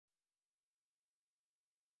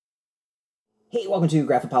Hey, welcome to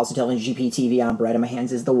Graphic Policy Television GPTV. I'm Brett, and my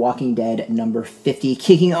hands is The Walking Dead number 50,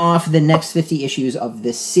 kicking off the next 50 issues of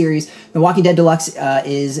this series. The Walking Dead Deluxe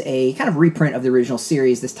is a kind of reprint of the original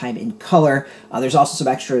series, this time in color. There's also some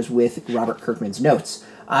extras with Robert Kirkman's notes.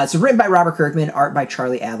 It's written by Robert Kirkman, art by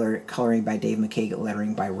Charlie Adlard, coloring by Dave McCaig,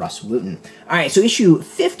 lettering by Rus Wooton. Alright, so issue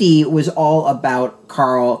 50 was all about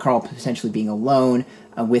Carl potentially being alone,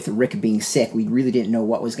 with Rick being sick. We really didn't know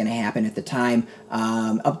what was going to happen at the time.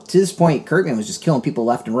 Up to this point, Kirkman was just killing people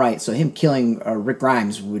left and right, so him killing Rick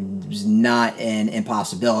Grimes was not an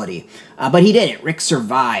impossibility. But he didn't. Rick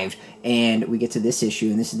survived, and we get to this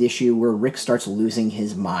issue, and this is the issue where Rick starts losing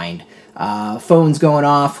his mind. Phone's going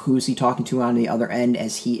off. Who's he talking to on the other end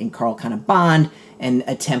as he and Carl kind of bond and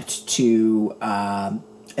attempt to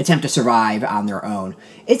survive on their own.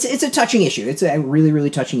 It's a touching issue. It's a really, really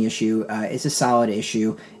touching issue. It's a solid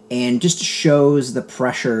issue, and just shows the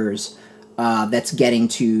pressures that's getting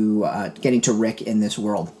to Rick in this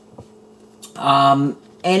world. And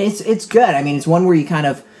it's good. I mean, it's one where you kind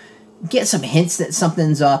of get some hints that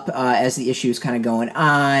something's up as the issue is kind of going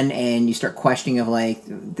on, and you start questioning of, like,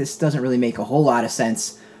 this doesn't really make a whole lot of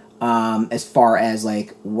sense as far as,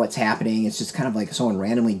 like, what's happening. It's just kind of like someone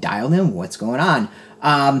randomly dialed him. What's going on?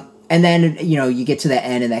 And then, you know, you get to the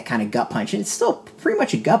end and that kind of gut punch, and it's still pretty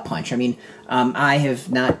much a gut punch. I mean, I have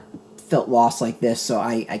not felt lost like this, so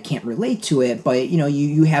I can't relate to it, but, you know,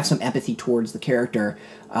 you have some empathy towards the character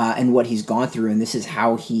and what he's gone through, and this is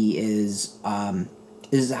how he is,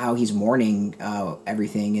 this is how he's mourning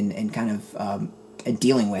everything and kind of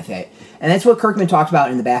dealing with it. And that's what Kirkman talked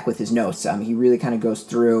about in the back with his notes. He really kind of goes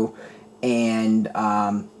through and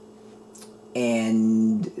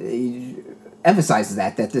emphasizes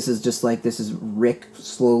that this is just like, this is Rick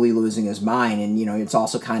slowly losing his mind, and, you know, it's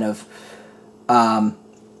also kind of,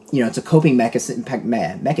 you know, it's a coping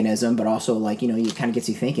mechanism, but also, like, you know, it kind of gets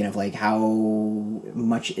you thinking of, like, how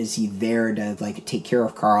much is he there to, like, take care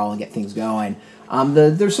of Carl and get things going.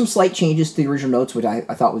 There's some slight changes to the original notes, which I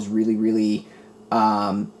thought was really, really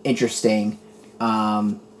interesting,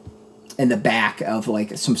 in the back of,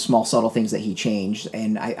 like, some small subtle things that he changed,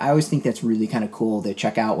 and I always think that's really kind of cool to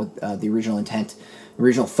check out what the original intent,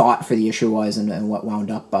 original thought for the issue was, and what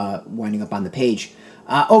winding up on the page.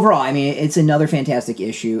 Overall, I mean, it's another fantastic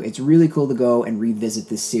issue. It's really cool to go and revisit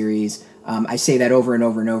this series. I say that over and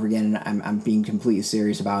over and over again, and I'm being completely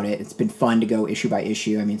serious about it. It's been fun to go issue by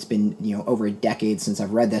issue. I mean, it's been, you know, over a decade since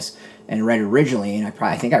I've read this, and read it originally, and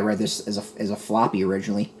I think I read this as a floppy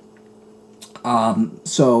originally.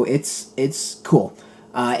 So it's cool.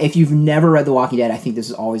 If you've never read The Walking Dead, I think this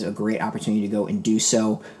is always a great opportunity to go and do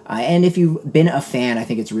so. And if you've been a fan, I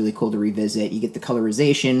think it's really cool to revisit. You get the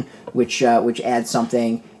colorization, which adds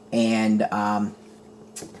something, and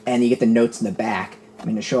you get the notes in the back. I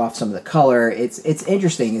mean, to show off some of the color, it's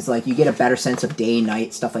interesting. It's like you get a better sense of day,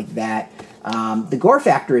 night, stuff like that. The gore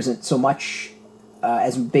factor isn't so much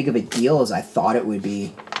as big of a deal as I thought it would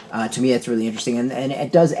be. To me, that's really interesting, and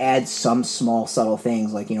it does add some small, subtle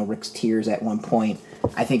things, like, you know, Rick's tears at one point,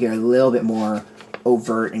 I think, are a little bit more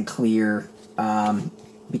overt and clear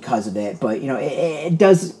because of it, but, you know, it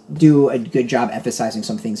does do a good job emphasizing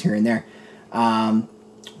some things here and there,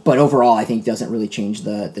 but overall, I think it doesn't really change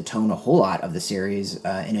the tone a whole lot of the series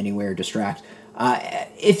in any way or distract.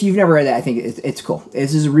 If you've never read that, I think it's cool.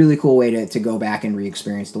 This is a really cool way to go back and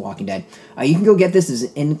re-experience The Walking Dead. You can go get this. This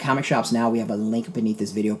is in comic shops now. We have a link beneath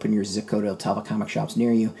this video. Put in your zip code. It'll tell the comic shops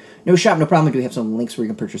near you. No shop, no problem. We do have some links where you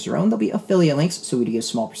can purchase your own. There'll be affiliate links, so we do get a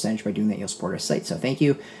small percentage. By doing that, you'll support our site, so thank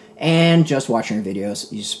you. And just watching our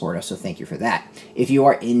videos, you support us, so thank you for that. If you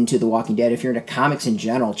are into The Walking Dead, if you're into comics in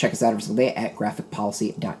general, check us out every single day at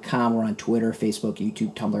graphicpolicy.com. We're on Twitter, Facebook,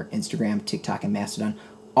 YouTube, Tumblr, Instagram, TikTok, and Mastodon.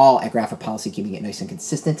 All at Graphic Policy, keeping it nice and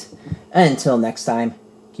consistent. Until next time,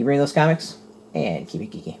 keep reading those comics, and keep it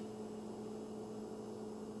geeky.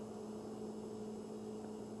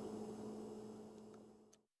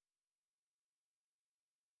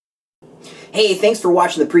 Hey, thanks for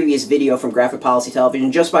watching the previous video from Graphic Policy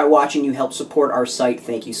Television. Just by watching, you help support our site.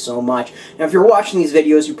 Thank you so much. Now, if you're watching these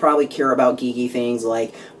videos, you probably care about geeky things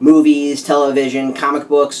like movies, television, comic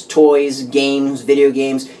books, toys, games, video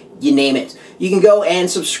games, you name it. You can go and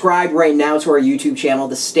subscribe right now to our YouTube channel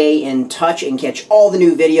to stay in touch and catch all the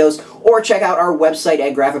new videos, or check out our website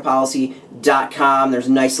at graphicpolicy.com. There's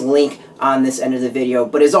a nice link on this end of the video.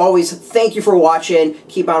 But as always, thank you for watching.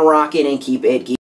 Keep on rocking and keep it geeky.